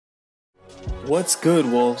What's good,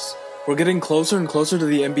 Wolves? We're getting closer and closer to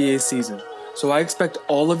the NBA season, so I expect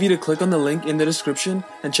all of you to click on the link in the description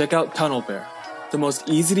and check out TunnelBear, the most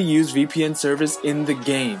easy to use VPN service in the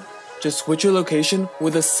game. Just switch your location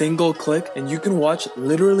with a single click and you can watch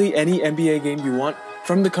literally any NBA game you want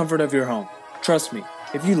from the comfort of your home. Trust me,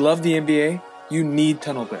 if you love the NBA, you need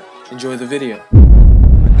TunnelBear. Enjoy the video. With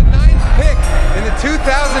the 9th pick in the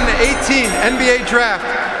 2018 NBA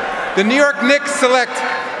Draft, the New York Knicks select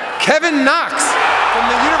Kevin Knox from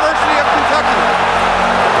the University of Kentucky.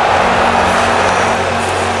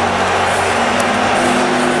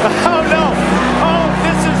 Oh no! Oh,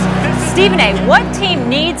 this is Stephen A., what team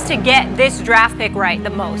needs to get this draft pick right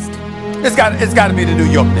the most? It's got to be the New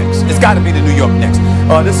York Knicks. It's got to be the New York Knicks.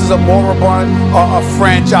 This is a moribund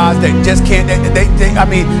franchise that just can't. I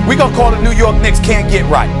mean, we're gonna call the New York Knicks can't get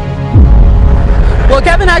right. Well,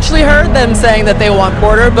 Kevin actually heard them saying that they want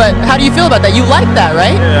Porter, but how do you feel about that? You like that,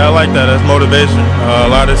 right? Yeah, I like that. That's motivation. A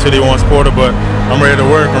lot of the city wants Porter, but I'm ready to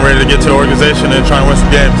work. I'm ready to get to the organization and try and win some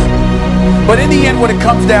games. But in the end, when it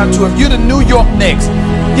comes down to if you're the New York Knicks,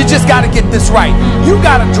 you just got to get this right. You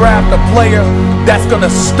got to draft a player that's going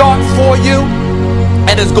to start for you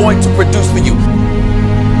and is going to produce for you.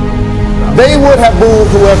 They would have booed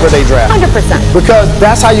whoever they draft. 100%. Because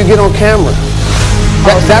that's how you get on camera.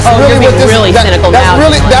 That's really what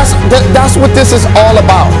this. That's what this is all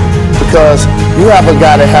about. Because you have a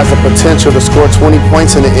guy that has the potential to score 20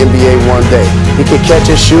 points in the NBA one day. He can catch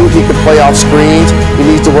and shoot. He can play off screens. He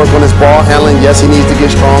needs to work on his ball handling. Yes, he needs to get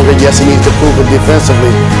stronger. Yes, he needs to prove it defensively.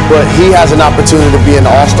 But he has an opportunity to be an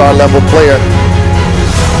all-star level player.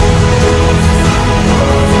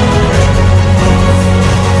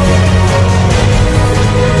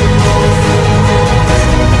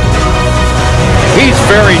 He's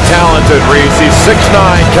very talented, Reese. He's 6'9",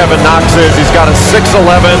 Kevin Knox is. He's got a 6'11",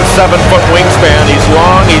 7-foot wingspan. He's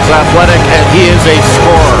long, he's athletic, and he is a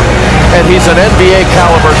scorer. And he's an NBA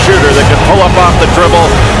caliber shooter that can pull up off the dribble.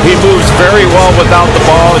 He moves very well without the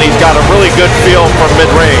ball, and he's got a really good feel from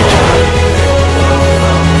mid-range.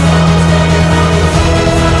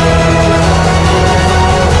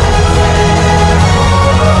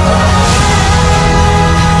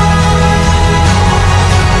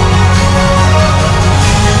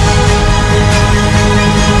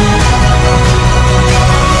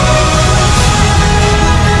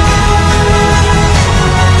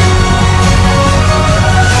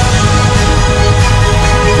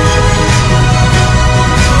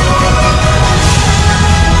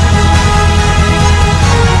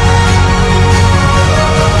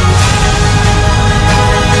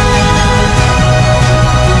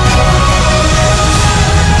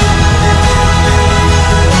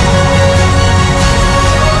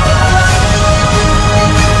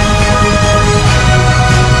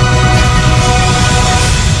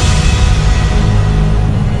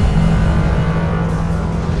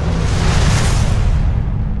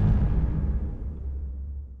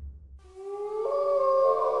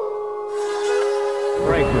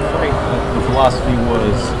 The philosophy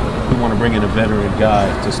was we want to bring in a veteran guy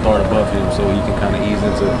to start above him so he can kind of ease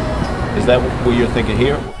into. Is that what you're thinking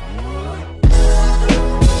here?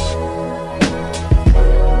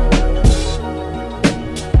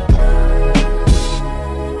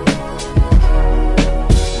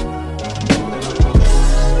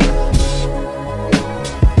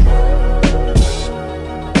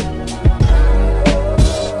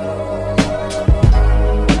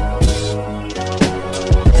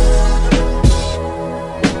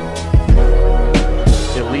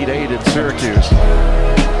 Syracuse.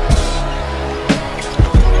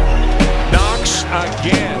 Knox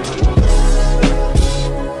again.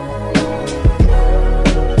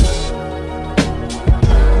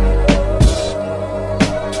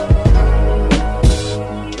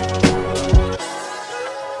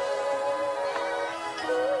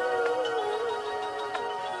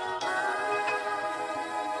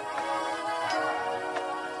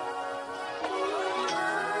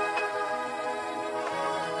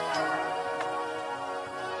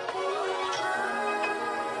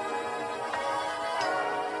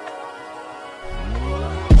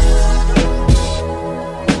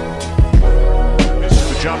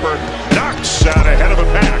 Jumper, Knox out ahead of a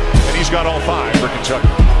pack, and he's got all 5 for Kentucky.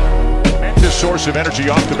 Tremendous source of energy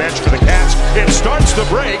off the bench for the Cats. It starts the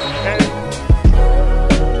break, and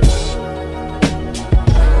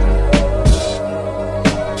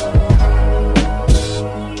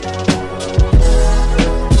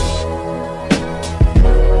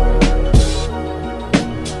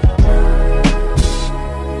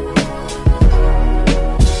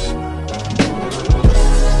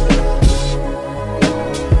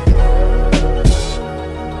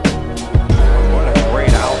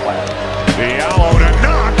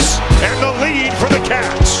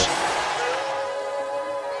catch.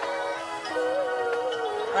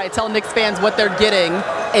 All right, tell Knicks fans what they're getting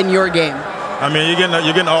in your game. I mean, you're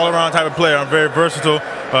getting an all-around type of player. I'm very versatile.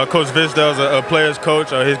 Coach Reindl's a player's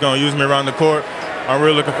coach. He's going to use me around the court. I'm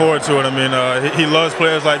really looking forward to it. I mean, he loves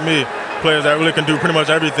players like me, players that really can do pretty much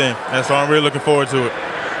everything, and so I'm really looking forward to it.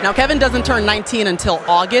 Now, Kevin doesn't turn 19 until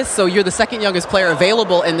August, so you're the second youngest player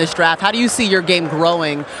available in this draft. How do you see your game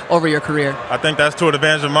growing over your career? I think that's to an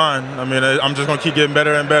advantage of mine. I mean, I'm just going to keep getting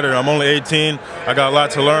better and better. I'm only 18. I got a lot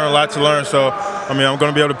to learn. So, I mean, I'm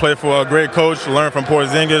going to be able to play for a great coach, learn from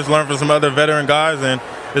Porzingis, learn from some other veteran guys, and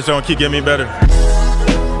it's going to keep getting me better.